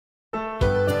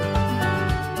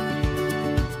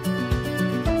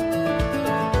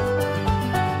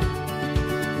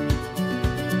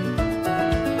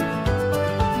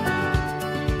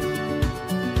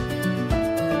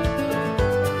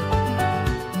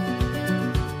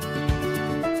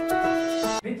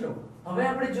હવે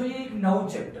આપણે જોઈએ એક નવું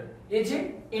ચેપ્ટર, એ છે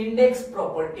index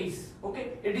properties. Okay,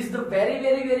 it is the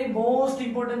very most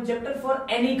important chapter four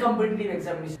any competitive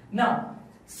examination. Now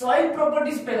soil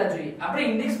properties પહેલા જોઈએ. આપણે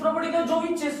ઇન્ડેક્સ પ્રોપર્ટી તો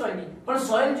જોવી જ છે સોઇલની, પણ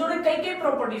સોઇલ જોડે કઈ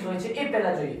પ્રોપર્ટીઝ હોય છે એ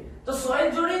પહેલા જોઈએ. તો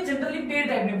સોઇલ જોડે જનરલી બે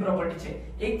ટાઈપની પ્રોપર્ટી છે.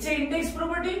 એક છે ઇન્ડેક્સ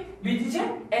પ્રોપર્ટી, બીજી છે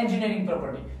એન્જિનિયરિંગ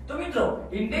પ્રોપર્ટી. તો મિત્રો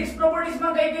ઇન્ડેક્સ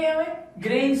પ્રોપર્ટીઝમાં કઈ આવે?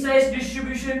 Grain size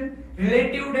distribution,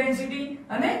 relative density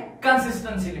અને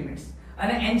કન્સિસ્ટન્સી લિમિટ્સ.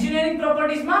 અને એન્જિનિયરિંગ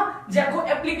પ્રોપર્ટીઝમાં જે આખો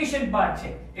એપ્લિકેશન પાર્ટ છે,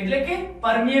 એટલે કે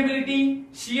પરમિએબિલિટી,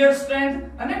 શિયર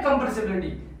સ્ટ્રેન્થ અને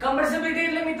કમ્પ્રેસિબિલિટી. કમ્પ્રેસિબિલિટી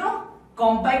એટલે મિત્રો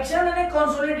કોમ્પેક્શન અને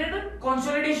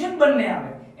કોન્સોલિડેશન બંને આવે,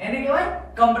 એને કહેવાય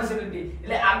કમ્પ્રેસિબિલિટી.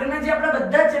 એટલે આગળના જે આપણા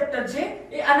બધા ચેપ્ટર છે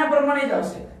એ આના પ્રમાણે જ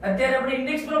આવશે. અત્યારે આપણે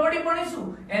ઇન્ડેક્સ પ્રોપર્ટી ભણીશું,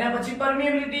 એના પછી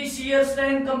પરમિએબિલિટી, શિયર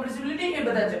સ્ટ્રેન્થ, કમ્પ્રેસિબિલિટી એ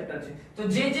બધા ચેપ્ટર છે. તો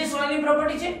જે સોઇલની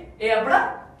પ્રોપર્ટી છે એ આપણા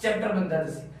ચેપ્ટર બનતા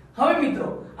જશે. હવે મિત્રો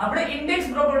આપણે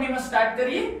ઇન્ડેક્સ પ્રોપર્ટીમાં સ્ટાર્ટ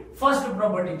કરીએ ફર્સ્ટ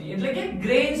પ્રોપર્ટીથી, એટલે કે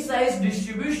ગ્રેઇન સાઇઝ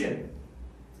ડિસ્ટ્રીબ્યુશન.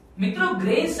 મિત્રો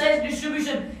ગ્રેઇન સાઇઝ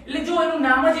ડિસ્ટ્રીબ્યુશન એટલે જો એનું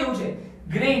નામ જ એવું છે,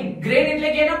 ગ્રેઇન એટલે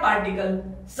કે એના પાર્ટિકલ,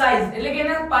 સાઇઝ એટલે કે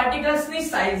એના પાર્ટિકલ્સની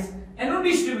સાઇઝ, એનું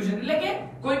ડિસ્ટ્રીબ્યુશન એટલે કે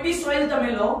કોઈ બી સોઇલ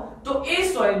તમે લો તો એ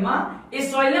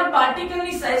સોઇલના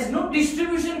પાર્ટિકલની સાઇઝનું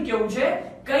ડિસ્ટ્રીબ્યુશન કેવું છે,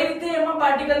 કઈ રીતે એમાં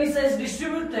પાર્ટિકલની સાઇઝ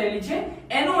ડિસ્ટ્રીબ્યુટ થયેલી છે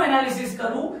એનું એનાલિસિસ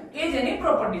કરવું, એ જ એની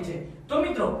પ્રોપર્ટી છે. તો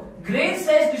મિત્રો ગ્રેઇન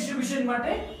સાઇઝ ડિસ્ટ્રીબ્યુશન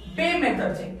માટે બે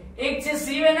મેથડ છે. એક છે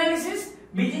sieve એનાલિસિસ,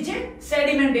 બીજી છે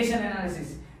સેડિમેન્ટેશન એનાલિસિસ.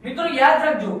 મિત્રો યાદ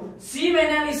રાખજો, sieve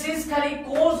એનાલિસિસ ખાલી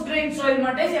કોર્સ ગ્રેઇન સોઇલ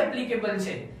માટે જ એપ્લિકેબલ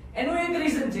છે. એનું એક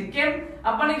રીઝન છે. કેમ?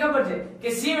 આપણને ખબર છે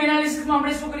કે sieve એનાલિસિસમાં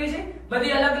આપણે શું કરીએ છીએ,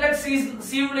 બધી અલગ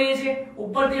sieve લઈએ છીએ,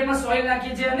 ઉપરથી એમાં સોઇલ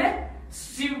નાખીએ છીએ અને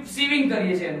sieving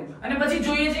કરીએ છીએ એનું, અને પછી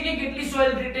જોઈએ છીએ કે કેટલી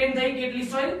સોઇલ રિટેન થઈ, કેટલી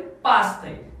સોઇલ પાસ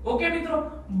થઈ. ઓકે મિત્રો,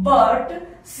 but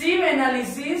sieve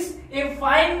analysis A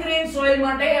fine grain soil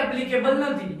માટે એપ્લિકેબલ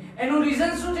નથી. એનું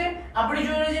રીઝન શું છે? આપણી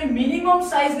જોડે જે મિનિમમ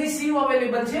સાઇઝની sieve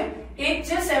અવેલેબલ છે એ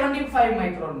છે 75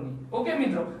 માઇક્રોનની. ઓકે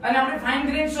મિત્રો, અને આપણે ફાઇન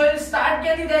ગ્રેઇન સોઇલ સ્ટાર્ટ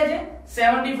ક્યાંથી થાય છે?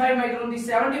 75 માઇક્રોન થી.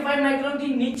 75 માઇક્રોન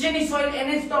થી નીચેની સોઇલ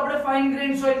એને જ તો આપણે ફાઇન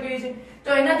ગ્રેઇન સોઇલ કહીએ છીએ.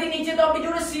 તો એનાથી નીચે તો આપણી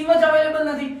જોડે sieve જ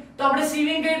અવેલેબલ નથી, તો આપણે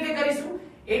sieving કઈ રીતે કરીશું?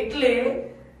 એટલે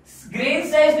ગ્રેઇન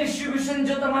સાઇઝ ડિસ્ટ્રીબ્યુશન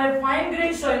જો તમારે ફાઇન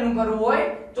ગ્રેઇન સોઇલ નું કરવું હોય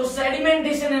તો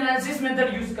સેડિમેન્ટેશન એનાલિસિસ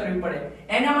મેથડ યુઝ કરવી પડે.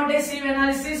 એના માટે sieve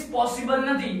એનાલિસિસ પોસિબલ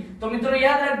નથી. તો મિત્રો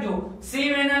યાદ રાખજો,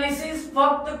 sieve એનાલિસિસ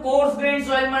ફક્ત કોર્સ ગ્રેઇન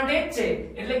સોઇલ માટે જ છે,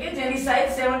 એટલે કે જેની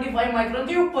સાઇઝ 75 માઇક્રોન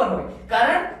થી ઉપર હોય.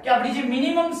 કારણ કે આપણી જે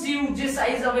મિનિમમ sieve જે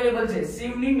સાઇઝ અવેલેબલ છે,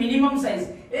 sieve ની મિનિમમ સાઇઝ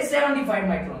એ 75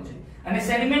 માઇક્રોન છે. અને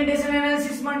સેડિમેન્ટેશન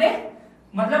એનાલિસિસ માટે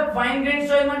મતલબ ફાઇન ગ્રેઇન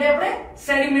સોઇલ માટે આપણે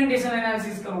સેડિમેન્ટેશન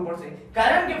એનાલિસિસ કરવું પડશે,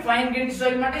 કારણ કે ફાઇન ગ્રેઇન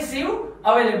સોઇલ માટે sieve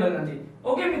અવેલેબલ નથી.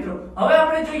 ઓકે મિત્રો, હવે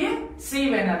આપણે જોઈએ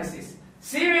sieve એનાલિસિસ.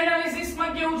 sieve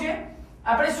એનાલિસિસમાં કેવું છે,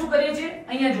 આપણે શું કરીએ છીએ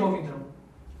અહીંયા જુઓ મિત્રો,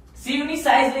 sieve ની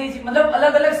સાઇઝ લઈએ છીએ, મતલબ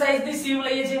અલગ સાઇઝની sieve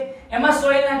લઈએ છીએ, એમાં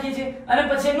સોઇલ નાખીએ છીએ અને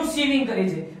પછી એનું sieving કરીએ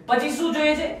છીએ. પછી શું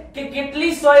જોઈએ છે કે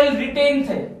કેટલી સોઇલ રિટેન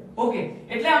થઈ. ઓકે,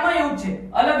 એટલે આમાં એવું છે,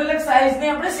 અલગ સાઇઝની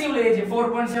આપણે sieve લઈએ છીએ.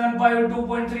 4.75,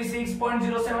 2.36,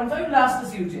 0.075 લાસ્ટ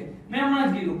sieve છે. મેં હમણાં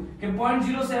જ કીધું કે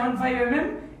 0.075 mm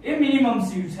એ મિનિમમ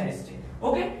sieve સાઇઝ છે.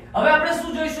 ઓકે, હવે આપણે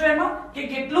શું જોઈશું એમાં કે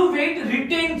કેટલું વેઇટ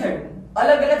રિટેન થયું,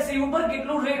 અલગ sieve ઉપર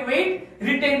કેટલું વેઇટ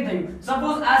રિટેન થયું.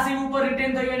 સપોઝ આ sieve ઉપર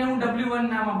રિટેન થયું એને હું W1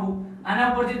 નામ આપું,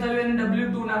 આના ઉપર જે થયું એને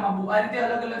W2 નામ આપું. આ રીતે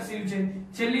અલગ sieve છે.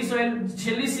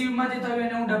 છેલ્લી sieve માં જે થયું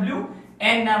એને હું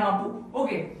WN નામ આપું.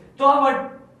 ઓકે, તો આ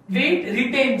વેઇટ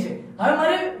રિટેન છે. હવે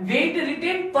મારે વેઇટ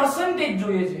રિટેન પરસેન્ટેજ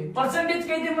જોઈએ છે. પરસેન્ટેજ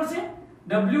કઈ રીતે મળશે?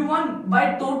 W1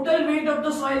 by total weight of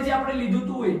the soil જે આપણે લીધું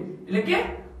હતું એ, એટલે કે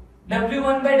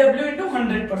W1 બાય W into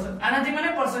 100%. આનાથી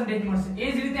મને પરસેન્ટેજ મળશે.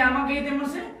 એ જ રીતે આમાં કઈ રીતે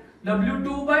મળશે?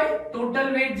 W2 બાય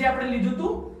ટોટલ વેઇટ જે આપણે લીધું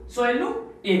હતું સોઇલ નું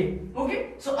એ. ઓકે,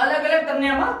 સો અલગ તમને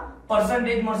આમાં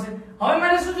પરસેન્ટેજ મળશે. હવે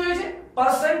મારે શું જોઈએ છે?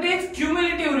 Percentage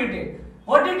cumulative written.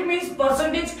 What it means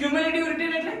percentage cumulative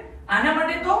written? એટલે આના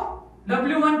માટે તો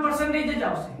W1 percentage જ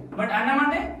આવશે, બટ આના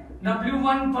માટે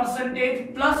W1 percentage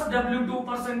plus W2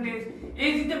 percentage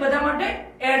એ રીતે બધા માટે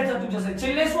એડ થતું જશે.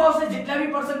 છેલ્લે શું આવશે? જેટલા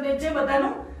બી પરસેન્ટેજ છે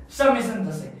બધાનું સમેશન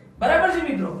થશે. બરાબર છે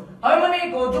મિત્રો? હવે મને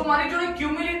કહો, જો મારી જોડે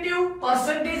ક્યુમ્યુલેટિવ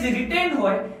પરસેન્ટેજ રિટેન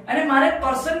હોય અને મારે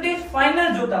પરસેન્ટેજ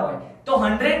ફાઇનલ જોતા હોય તો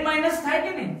 100 માઈનસ થાય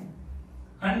કે નહીં?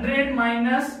 100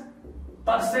 minus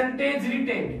percentage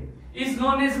retained is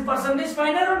known as percentage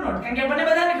final or not? કારણ કે આપણને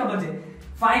બધાને ખબર છે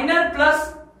final plus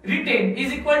retained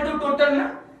is equal to total na.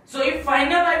 So if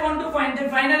final I want to find, then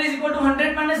final is equal to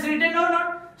 100 minus retained or not?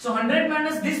 So 100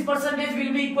 minus this percentage will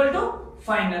be equal to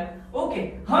final. Okay,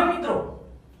 હવે મિત્રો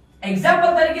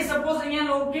example તરીકે suppose અહીંયા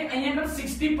લો કે અહીંયા કણ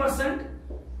 60%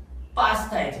 pass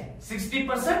થાય છે,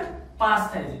 60% pass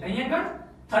થાય છે, અહીંયા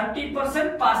કણ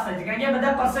 30% પાસ થાય છે, કારણ કે આ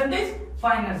બધા પરસેન્ટેજ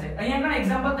ફાઇનલ છે. અહીંયા કણ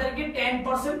એક્ઝામ્પલ તરીકે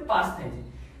 10% પાસ થાય છે.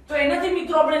 તો એનાથી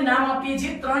મિત્રો આપણે નામ આપીએ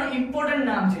છીએ, ત્રણ ઇમ્પોર્ટન્ટ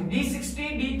નામ છે, D60,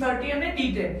 D30 અને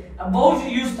D10. આ બહુ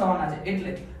જ યુઝ થવાના છે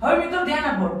એટલે. હવે મિત્રો ધ્યાન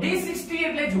આપો, D60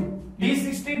 એટલે શું?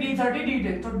 D60, D30,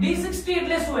 D10. તો D60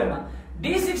 એટલે શું? એમાં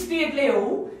D60 એટલે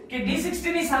એવું કે D60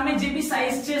 ની સામે જે બી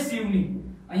સાઈઝ છે શિવની,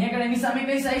 અહીંયા આગળ એની સામે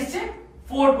કઈ સાઈઝ છે?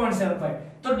 4.75.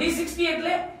 તો D60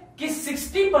 એટલે कि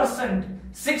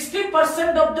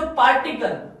 60% of the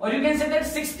particle, or you can say that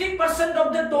 60% of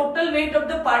the total weight of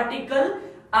the particle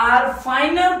are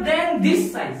finer than this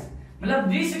size. मतलब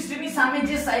D60 ની સામે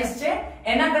જે સાઈઝ છે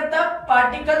એના કરતા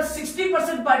પાર્ટિકલ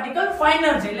 60% પાર્ટિકલ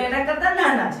ફાઇનર છે એટલે એના કરતા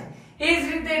નાના છે. એ જ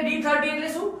રીતે D30 એટલે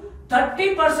શું?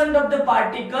 30% of the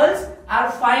particles are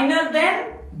finer than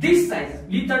this size.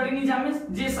 D30 ની સામે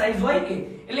જે સાઈઝ હોય એ,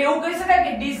 એટલે એવું કહી શકાય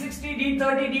કે D60,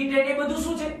 D30, D10 એ બધું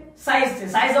શું છે? સાઈઝ છે.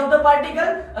 સાઈઝ ઓફ ધ પાર્ટિકલ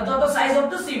અથવા તો સાઈઝ ઓફ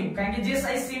ધ સિવ, કારણ કે જે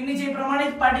સાઈઝ સિવ ની છે એ પ્રમાણે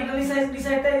જ પાર્ટિકલ ની સાઈઝ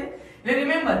ડિસાઈડ થાય છે. એટલે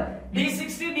રિમેમ્બર,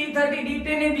 D60, D30,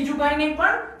 D10 એ બીજું કાંઈ નહીં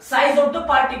પણ સાઈઝ ઓફ ધ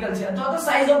પાર્ટિકલ છે અથવા તો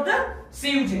સાઈઝ ઓફ ધ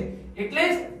સિવ છે. એટલે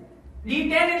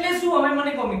D10 એટલે શું? હવે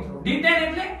મને કહો મિત્રો, D10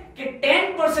 એટલે કે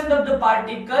 10% of the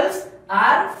particles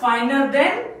are finer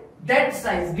than that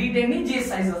size. D10 ની જે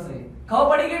સાઈઝ હશે. ખબર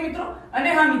પડી ગઈ મિત્રો? અને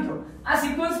હા મિત્રો, આ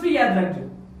સિક્વન્સ બી યાદ રાખજો.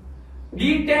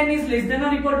 D10 is less than or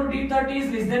equal to D30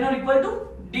 is less than or equal to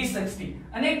D60.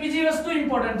 અને એક બીજી વસ્તુ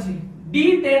ઇમ્પોર્ટન્ટ છે,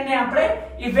 D10 ને આપણે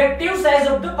effective size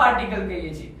of the particle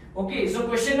કહીએ છીએ. ઓકે, સો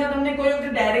ક્વેશ્ચન માં તમને કોઈ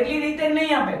વખત ડાયરેક્ટલી D10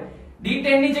 નહીં આપે,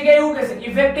 D10 ની જગ્યાએ એવું કહેશે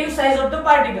effective size of the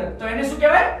particle, તો એને શું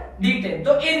કહેવાય? D10.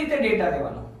 તો એ રીતે ડેટા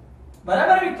લેવાનો.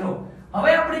 બરાબર મિત્રો?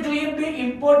 હવે આપણે જોઈએ બે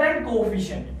ઇમ્પોર્ટન્ટ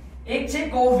કોએફિશિયન્ટ. એક છે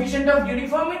કોએફિશિયન્ટ ઓફ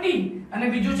યુનિફોર્મિટી અને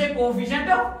બીજું છે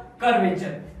કોએફિશિયન્ટ ઓફ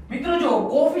કર્વેચર. મિત્રો જો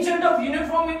કોએફિશિયન્ટ ઓફ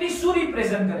યુનિફોર્મિટી શું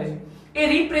રિપ્રેઝન્ટ કરે છે?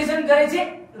 એ રિપ્રેઝન્ટ કરે છે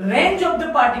range of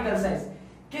the particle size.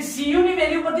 કે cu ની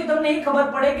વેલ્યુ પરથી તમને એ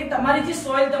ખબર પડે કે તમારી જે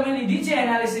સોઇલ તમે લીધી છે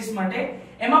એનાલિસિસ માટે,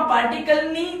 એમાં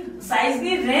પાર્ટિકલની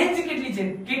સાઈઝની રેન્જ કેટલી છે,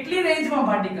 કેટલી રેન્જમાં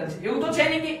પાર્ટિકલ છે. એવું તો છે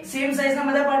નહીં કે સેમ સાઈઝના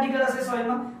બધા પાર્ટિકલ હશે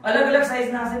સોઇલમાં, અલગ અલગ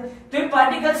સાઈઝના હશે. તો એ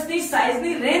પાર્ટિકલ્સની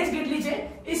સાઈઝની રેન્જ કેટલી છે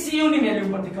એ cu ની વેલ્યુ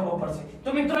પરથી ખબર પડશે.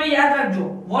 તો મિત્રો યાદ રાખજો,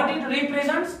 what it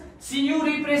represents, cu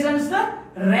represents the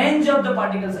range of the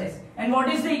particle size, and what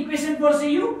is the equation for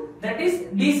cu? That is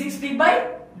d60 by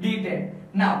d10.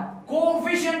 Now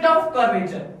coefficient of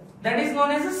curvature, that is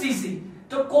known as a cc.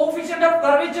 તો coefficient of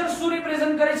curvature શું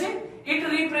represent કરે છે? It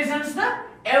represents the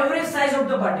average size of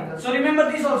the particle. So remember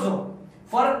this also.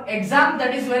 For exam,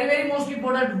 that is very most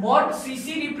important. What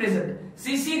cc represent?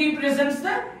 cc represents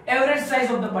the average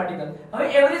size of the particle. હવે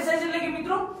average size એટલે કે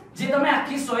મિત્રો જે તમે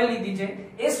આખી soil લીધી છે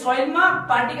એ સોઇલમાં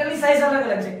પાર્ટિકલની size અલગ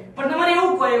અલગ છે, પણ તમારે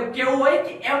એવું કેવું હોય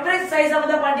કે એવરેજ સાઈઝ આ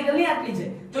બધા પાર્ટિકલની આટલી છે,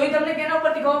 તો એ તમને કેના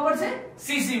ઉપરથી ખબર પડશે?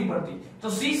 cc ઉપરથી. તો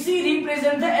cc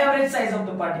represent the average size of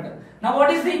the particle. Now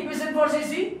what is the equation for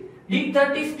cc?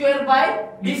 d30 square by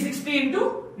d60 into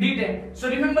d10.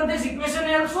 So remember this equation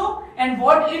also, and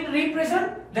what it represent,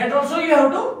 that also you have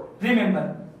to remember.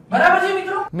 બરાબર છે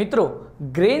મિત્રો? મિત્રો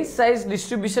grain size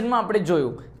ડિસ્ટ્રીબ્યુશનમાં આપણે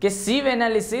જોયું કે સિવ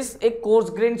analysis એક course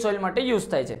grain soil માટે use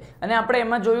થાય છે, અને આપણે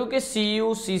એમાં જોયું કે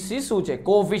cu cc શું છે,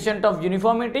 કોએફિશિયન્ટ ઓફ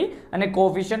યુનિફોર્મિટી અને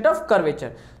કોએફિશિયન્ટ ઓફ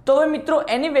કર્વેચર. તો હવે મિત્રો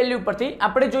એની વેલ્યુ પરથી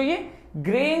આપણે જોઈએ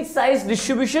grain size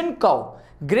distribution curve.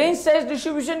 Grain size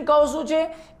distribution curve શું છે?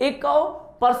 એ curve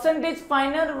percentage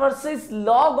finer versus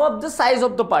log of the size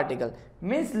of the particle,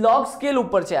 means log scale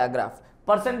ઉપર છે આ graph.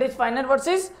 percentage finer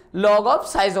versus log of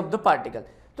size of the particle.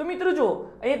 તો મિત્રો જો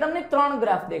અહીંયા તમને ત્રણ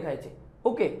ગ્રાફ દેખાય છે.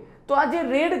 ઓકે, તો આ જે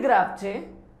રેડ ગ્રાફ છે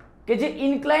કે જે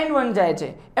ઇન્ક્લાઇન 1 જાય છે,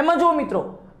 એમાં જો મિત્રો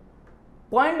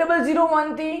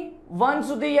 0.001 થી 1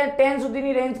 સુધી યા 10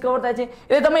 સુધીની રેન્જ કવર થાય છે.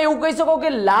 એટલે તમે એવું કહી શકો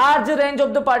કે large range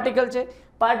of the particle છે.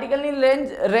 પાર્ટિકલની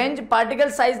રેન્જ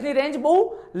પાર્ટિકલ સાઇઝની રેન્જ બહુ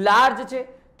લાર્જ છે.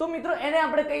 તો મિત્રો એને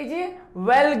આપણે કહીએ છીએ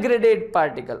વેલ graded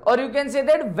particle, or you can say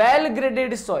that well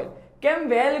graded soil. કેમ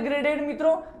વેલ ગ્રેડેડ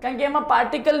મિત્રો? કારણ કે એમાં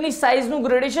પાર્ટિકલની સાઇઝનું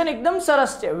ગ્રેડેશન એકદમ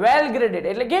સરસ છે. વેલ ગ્રેડેડ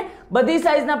એટલે કે બધી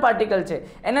સાઇઝના પાર્ટિકલ છે.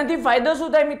 એનાથી ફાયદો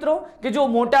શું થાય મિત્રો? કે જો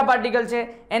મોટા પાર્ટિકલ છે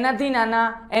એનાથી નાના,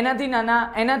 એનાથી નાના,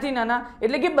 એનાથી નાના,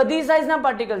 એટલે કે બધી સાઇઝના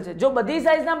પાર્ટિકલ છે. જો બધી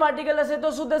સાઇઝના પાર્ટિકલ હશે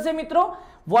તો શું થશે મિત્રો?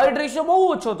 વોઇડ રેશિયો બહુ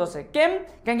ઓછો થશે. કેમ?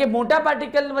 કારણ કે મોટા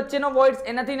પાર્ટિકલ વચ્ચેનો વોઇડ્સ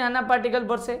એનાથી નાના પાર્ટિકલ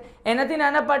ભરશે, એનાથી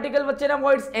નાના પાર્ટિકલ વચ્ચેના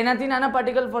વોઇડ્સ એનાથી નાના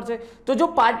પાર્ટિકલ ભરશે. તો જો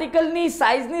પાર્ટિકલની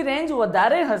સાઇઝની રેન્જ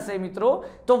વધારે હશે મિત્રો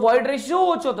તો વોઇડ રેશિયો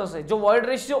ઓછો થશે. જો વોઇડ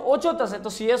રેશિયો ઓછો થશે તો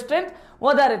શિયર સ્ટ્રેન્થ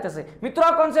વધારે થશે. મિત્રો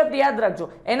આ કોન્સેપ્ટ યાદ રાખજો.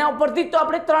 એના ઉપરથી તો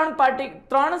આપણે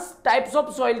ત્રણ ટાઈપ્સ ઓફ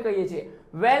સોઇલ કહીએ છીએ: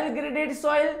 વેલ graded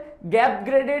soil, gap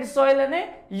graded soil અને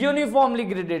યુનિફોર્મલી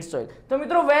ગ્રેડેડ સોઇલ. તો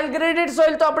મિત્રો વેલ ગ્રેડેડ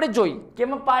સોઇલ તો આપણે જોઈ કે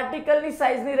એમાં પાર્ટિકલની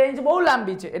સાઇઝની રેન્જ બહુ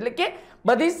લાંબી છે, એટલે કે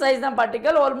બધી સાઇઝના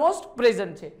પાર્ટિકલ ઓલમોસ્ટ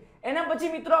પ્રેઝન્ટ છે. એના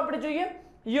પછી મિત્રો આપણે જોઈએ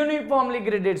uniformly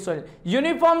graded soil.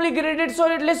 Uniformly graded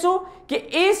soil એટલે શું? કે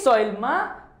એ સોઇલમાં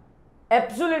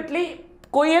એબ્સોલ્યુટલી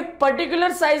કોઈ એક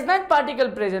પર્ટિક્યુલર સાઇઝના જ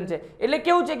પાર્ટિકલ પ્રેઝન્ટ છે, એટલે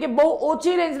કેવું છે કે બહુ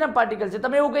ઓછી રેન્જના પાર્ટિકલ છે.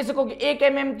 તમે એવું કહી શકો કે 1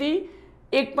 mm થી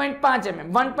 1.5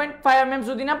 mm 1.5 mm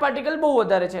સુધીના પાર્ટિકલ બહુ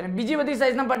વધારે છે અને બીજી બધી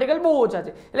સાઇઝના પાર્ટિકલ બહુ ઓછા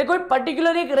છે. એટલે કોઈ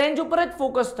પર્ટિક્યુલર એક રેન્જ ઉપર જ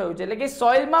ફોકસ થયું છે, એટલે કે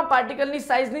સોઇલમાં પાર્ટિકલની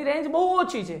સાઇઝની રેન્જ બહુ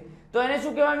ઓછી છે, તો એને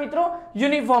શું કહેવાય મિત્રો?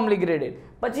 Uniformly graded.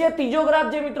 પછી આ ત્રીજો ગ્રાફ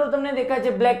જે મિત્રો તમને દેખાય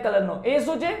છે બ્લેક કલરનો, એ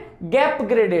શું છે? Gap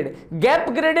graded. ગેપ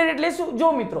ગ્રેડેડ એટલે શું?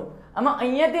 જો મિત્રો, આમાં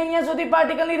અહીંયાથી અહીંયા સુધી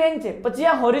પાર્ટિકલની રેન્જ છે, પછી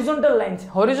આ હોરિઝોન્ટલ લાઈન છે.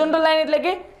 હોરિઝોન્ટલ લાઈન એટલે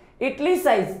કે એટલી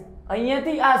સાઇઝ,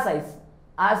 અહીંયાથી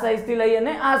આ સાઇઝથી લઈ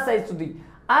અને આ સાઇઝ સુધી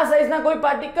આ સાઇઝના કોઈ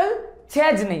પાર્ટિકલ છે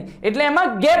જ નહીં, એટલે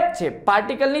એમાં ગેપ છે.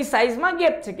 પાર્ટિકલની સાઇઝમાં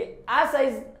ગેપ છે કે આ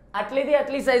સાઇઝ આટલીથી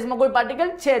આટલી સાઇઝમાં કોઈ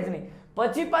પાર્ટિકલ છે જ નહીં.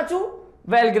 પછી પાછું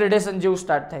વેલ ગ્રેડેશન જેવું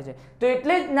સ્ટાર્ટ થાય છે, તો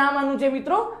એટલે જ નામ આનું છે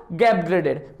મિત્રો ગેપ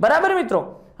ગ્રેડેડ. બરાબર મિત્રો?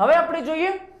 હવે આપણે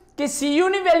જોઈએ કે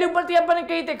CU ની વેલ્યુ પરથી આપણને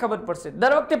કઈ રીતે ખબર પડશે?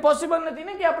 દર વખતે પોસિબલ નથી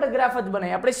ને કે આપણે ગ્રાફ જ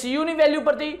બનાવીએ. આપણે CU ની વેલ્યુ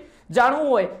પરથી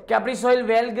જાણવું હોય કે આપણી સોઇલ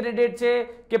વેલ ગ્રેડેડ છે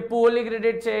કે પુઅરલી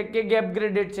ગ્રેડેડ છે કે ગેપ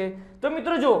ગ્રેડેડ છે, તો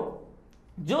મિત્રો જો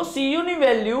CU ની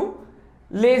વેલ્યુ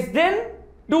લેસ ધેન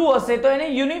 2 હશે તો એને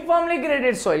યુનિફોર્મલી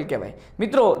ગ્રેડેડ સોઇલ કહેવાય.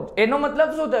 મિત્રો એનો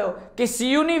મતલબ શું થયો કે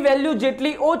CU ની વેલ્યુ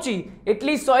જેટલી ઓછી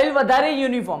એટલી સોઇલ વધારે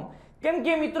યુનિફોર્મ, કેમ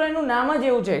કે મિત્રો એનું નામ જ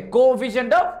એવું છે,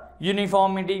 કોએફિશિયન્ટ ઓફ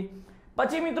યુનિફોર્મિટી.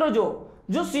 પછી મિત્રો જો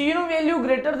CU નું વેલ્યુ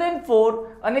ગ્રેટર ધેન 4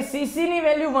 અને CC ની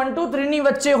વેલ્યુ 1 to 3 ની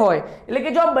વચ્ચે હોય, એટલે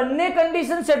કે જો આ બંને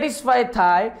કન્ડિશન સેટિસ્ફાય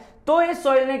થાય તો એ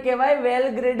સોઇલને કહેવાય વેલ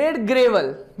ગ્રેડેડ ગ્રેવલ.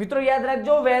 મિત્રો યાદ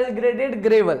રાખજો, વેલ ગ્રેડેડ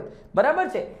ગ્રેવલ. બરાબર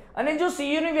છે? અને જો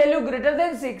CU ની વેલ્યુ ગ્રેટર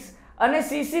ધેન 6 અને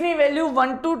CC ની વેલ્યુ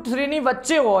 1 to 3 ની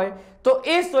વચ્ચે હોય તો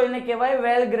એ સોઇલને કહેવાય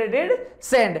વેલ ગ્રેડેડ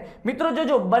સેન્ડ. મિત્રો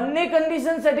જોજો, બંને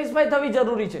કન્ડિશન સેટિસ્ફાય થવી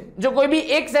જરૂરી છે, જો કોઈ બી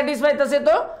એક સેટિસ્ફાય થશે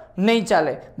તો નહીં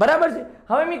ચાલે. બરાબર છે?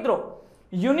 હવે મિત્રો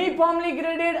યુનિફોર્મલી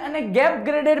ગ્રેડેડ અને ગેપ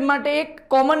ગ્રેડેડ માટે એક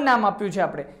કોમન નામ આપ્યું છે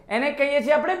આપણે, એને કહીએ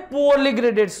છીએ આપણે પુઅરલી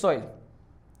ગ્રેડેડ સોઇલ.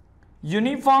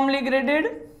 યુનિફોર્મલી ગ્રેડેડ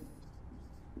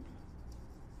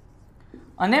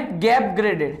અને ગેપ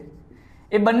ગ્રેડેડ,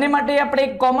 એ બંને માટે આપણે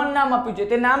એક કોમન નામ આપ્યું છે.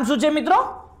 તે નામ શું છે મિત્રો?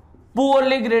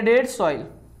 પુઅરલી ગ્રેડેડ સોઇલ.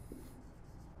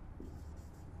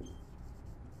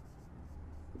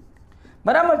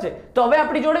 બરાબર છે? તો હવે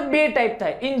આપણી જોડે બે ટાઈપ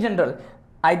થાય in general,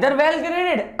 either well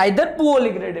graded either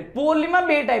પુઅરલી graded. પુઅરલીમાં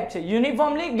બે ટાઈપ છે,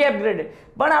 યુનિફોર્મલી, ગેપ ગ્રેડેડ,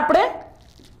 પણ આપણે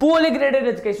પુઅરલી ગ્રેડેડ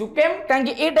જ કહીશું. કેમ? કારણ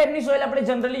કે એ ટાઈપની સોઇલ આપણે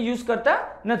જનરલી યુઝ કરતા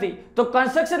નથી. તો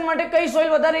કન્સ્ટ્રક્શન માટે કઈ સોઇલ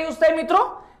વધારે યુઝ થાય મિત્રો?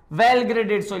 વેલ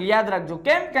ગ્રેડેડ સોઇલ. યાદ રાખજો.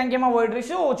 કેમ? કારણ કે એમાં વોઇડ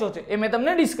રેશિયો ઓછો છે, એ મેં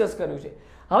તમને ડિસ્કસ કર્યું છે.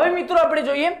 હવે મિત્રો આપણે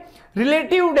જોઈએ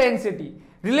રિલેટિવ ડેન્સિટી.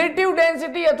 રિલેટિવ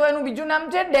ડેન્સિટી અથવા એનું બીજું નામ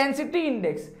છે ડેન્સિટી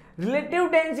ઇન્ડેક્સ. રિલેટિવ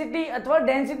ડેન્સિટી અથવા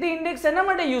ડેન્સિટી ઇન્ડેક્સ એના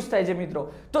માટે યુઝ થાય છે મિત્રો?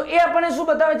 તો એ આપણને શું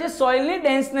બતાવે છે? સોઇલની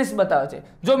ડેન્સનેસ બતાવે છે.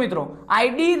 જો મિત્રો,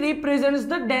 ID રિપ્રેઝેન્ટ્સ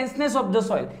the ડેન્સનેસ of the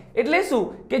soil. એટલે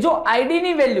શું કે જો ID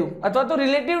ની વેલ્યુ અથવા તો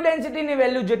રિલેટિવ ડેન્સિટીની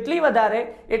વેલ્યુ જેટલી વધારે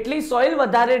એટલી સોઇલ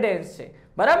વધારે ડેન્સ છે.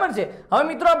 બરાબર છે? હવે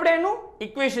મિત્રો આપણે એનું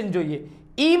ઇક્વેશન જોઈએ.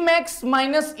 E max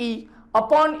minus E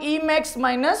upon E max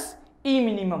minus E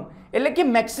minimum, એટલે કે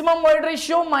maximum void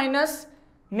ratio minus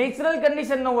natural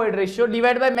condition no void ratio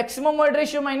divide by maximum void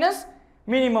ratio minus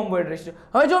minimum void ratio.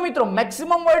 હવે જો મિત્રો,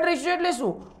 મેક્સિમમ વોઇડ રેશિયો એટલે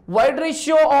શું? Void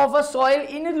ratio of a soil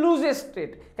in લૂઝેસ્ટ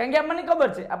state. કારણ કે આપણને ખબર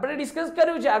છે, આપણે ડિસ્કસ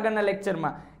કર્યું છે આગળના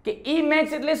લેક્ચરમાં કે E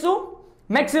max એટલે શું?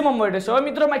 Maximum void ratio. હવે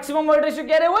મિત્રો, મેક્સિમમ વોઇડ રેશિયો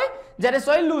ક્યારે હોય? જ્યારે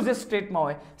સોઇલ લૂઝેસ્ટ સ્ટેટમાં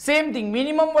હોય. Same thing,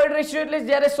 minimum void ratio એટલે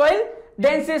જ્યારે સોઇલ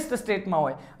ડેન્સેસ્ટ સ્ટેટમાં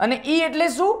હોય. અને E એટલે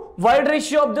શું? Void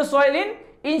ratio of the soil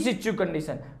in સિચ્યુ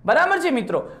condition. બરાબર છે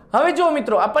મિત્રો? હવે જો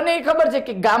મિત્રો, આપણને એ ખબર છે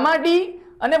કે ગામા ડી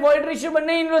અને વોઇડ રેશિયો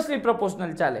બંને ઇન્વર્સલી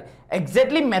પ્રોપોર્શનલ ચાલે.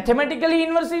 એક્ઝેક્ટલી મેથેમેટિકલી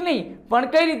ઇન્વર્સલી નહીં,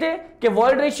 પણ કઈ રીતે કે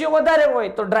વોઇડ રેશિયો વધારે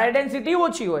હોય તો ડ્રાય ડેન્સિટી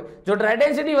ઓછી હોય, જો ડ્રાય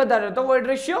ડેન્સિટી વધારે હોય તો વોઇડ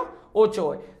રેશિયો ઓછો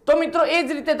હોય. તો મિત્રો એ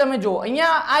જ રીતે તમે જો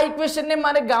અહીંયા આ ઇક્વેશનને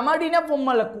મારે ગામા ડી ના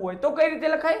ફોર્મમાં લખવું હોય તો કઈ રીતે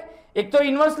લખાય? એક તો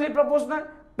ઇન્વર્સલી પ્રોપોર્શનલ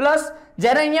પ્લસ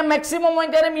જ્યારે અહીંયા મેક્સિમમ હોય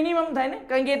ત્યારે મિનિમમ થાય ને,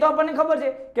 કારણ કે એ તો આપણને ખબર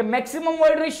છે કે મેક્સિમમ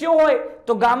વોઇડ રેશિયો હોય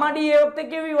તો ગામા ડી એ વખતે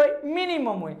કેવી હોય?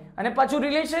 મિનિમમ હોય. અને પાછું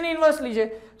રિલેશન ઇન્વર્સલી છે,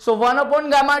 સો 1 upon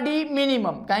ગામા ડી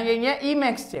મિનિમમ, કારણ કે અહીંયા E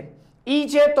max છે, E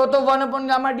છે તો 1 upon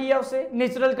ગામા ડી આવશે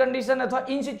નેચરલ કન્ડિશન અથવા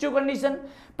ઇન સિચ્યુ કન્ડિશન.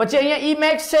 પછી અહીંયા E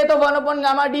max છે તો 1 upon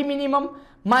gamma D minimum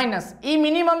minus E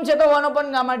minimum છે તો 1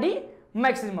 upon ગામા ડી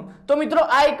મેક્સિમમ. તો મિત્રો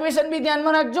આ ઇક્વેશન બી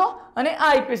ધ્યાનમાં રાખજો અને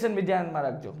આ ઇક્વેશન બી ધ્યાનમાં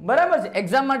રાખજો. બરાબર છે?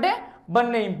 એક્ઝામ માટે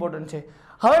બંને ઇમ્પોર્ટન્ટ છે.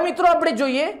 હવે મિત્રો આપણે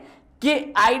જોઈએ કે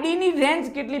ID ની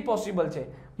રેન્જ કેટલી પોસિબલ છે.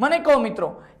 મને કહો મિત્રો,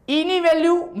 E ની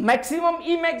વેલ્યુ મેક્સિમમ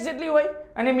E max જેટલી હોય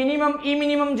અને મિનિમમ E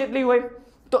minimum જેટલી હોય,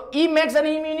 તો E max અને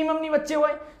E minimum ની વચ્ચે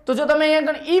હોય. તો જો તમે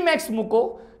અહીંયા E max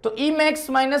મૂકો તો E max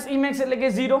minus E max એટલે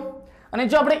કે 0, અને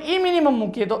જો આપણે E minimum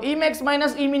મૂકીએ તો E max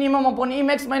minus E minimum upon E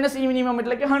max minus E minimum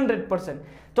એટલે કે 100%.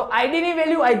 તો ID ની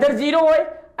વેલ્યુ આઈધર 0 હોય,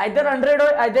 આઈધર 100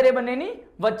 હોય, આઈધર એ બંનેની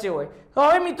વચ્ચે હોય. તો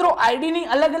હવે મિત્રો ID ની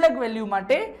અલગ અલગ વેલ્યુ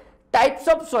માટે ટાઈપ્સ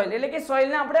ઓફ સોઇલ એટલે કે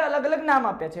સોઇલને આપણે અલગ અલગ નામ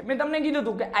આપ્યા છે. મેં તમને કીધું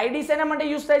હતું કે આઈડી શેના માટે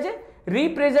યુઝ થાય છે?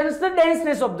 રિપ્રેઝન્ટ્સ ધ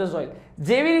ડેન્સનેસ ઓફ ધ સોઇલ.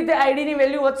 જેવી રીતે આઈડી ની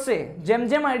વેલ્યુ વધશે, જેમ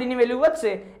જેમ આઈડી ની વેલ્યુ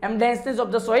વધશે એમ ડેન્સનેસ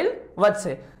ઓફ ધ સોઇલ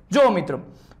વધશે. જો મિત્રો,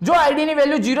 જો આઈડી ની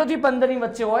વેલ્યુ 0 થી 15 ની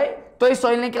વચ્ચે હોય તો એ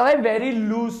સોઇલને કહેવાય વેરી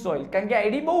લૂઝ સોઇલ, કારણ કે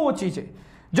આઈડી બહુ ઓછી છે.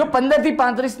 જો 15 થી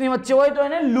 35 ની વચ્ચે હોય તો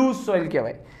એને લૂઝ સોઇલ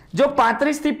કહેવાય. જો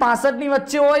 35 થી 65 ની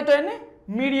વચ્ચે હોય તો એને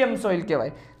મીડિયમ સોઇલ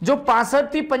કહેવાય. જો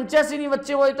 65 થી 85 ની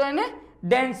વચ્ચે હોય તો એને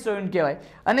ડેન્સ સોઇલ કહેવાય.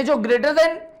 અને જો ગ્રેટર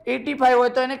ધેન 85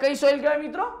 હોય તો એને કઈ સોઇલ કહેવાય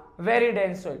મિત્રો? Very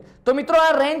dense soil. તો મિત્રો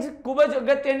આ રેન્જ ખૂબ જ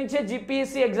અગત્યની છે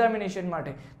જીપીએસસી એક્ઝામિનેશન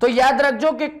માટે. તો યાદ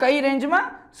રાખજો કે કઈ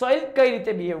રેન્જમાં સોઇલ કઈ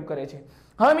રીતે બિહેવ કરે છે.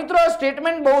 હવે મિત્રો આ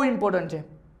સ્ટેટમેન્ટ બહુ ઇમ્પોર્ટન્ટ છે.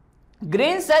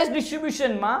 ગ્રેન સાઇઝ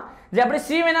ડિસ્ટ્રીબ્યુશનમાં જે આપણે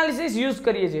સિવ એનાલિસિસ યુઝ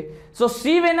કરીએ છીએ, સો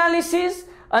સિવ એનાલિસિસ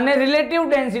અને રિલેટિવ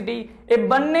ડેન્સિટી એ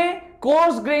બંને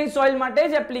કોર્સ ગ્રેન સોઇલ માટે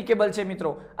જ એપ્લિકેબલ છે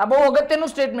મિત્રો. આ બહુ અગત્યનું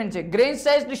સ્ટેટમેન્ટ છે. ગ્રેન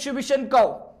સાઇઝ ડિસ્ટ્રીબ્યુશન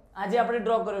કર્વ આજે આપણે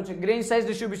ડ્રો કર્યો છે, ગ્રેન સાઇઝ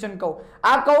ડિસ્ટ્રીબ્યુશન કર્વ.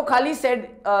 આ કર્વ ખાલી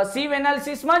સિવ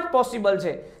એનાલિસિસમાં જ પોસિબલ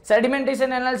છે,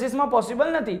 સેડિમેન્ટેશન એનાલિસિસમાં પોસિબલ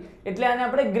નથી. એટલે આને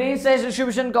આપણે ગ્રેન સાઇઝ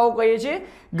ડિસ્ટ્રીબ્યુશન કર્વ કહીએ છીએ.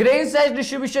 ગ્રેન સાઇઝ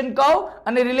ડિસ્ટ્રીબ્યુશન કર્વ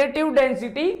અને રિલેટિવ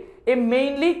ડેન્સિટી એ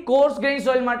મેઇનલી કોર્સ ગ્રેન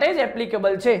સોઇલ માટે જ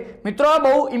એપ્લિકેબલ છે. મિત્રો આ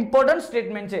બહુ ઇમ્પોર્ટન્ટ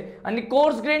સ્ટેટમેન્ટ છે. અને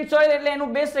કોર્સ ગ્રેન સોઇલ એટલે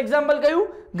એનું બેસ્ટ એક્ઝામ્પલ કયું?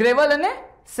 ગ્રેવલ અને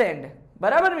સેન્ડ.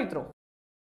 બરાબર મિત્રો.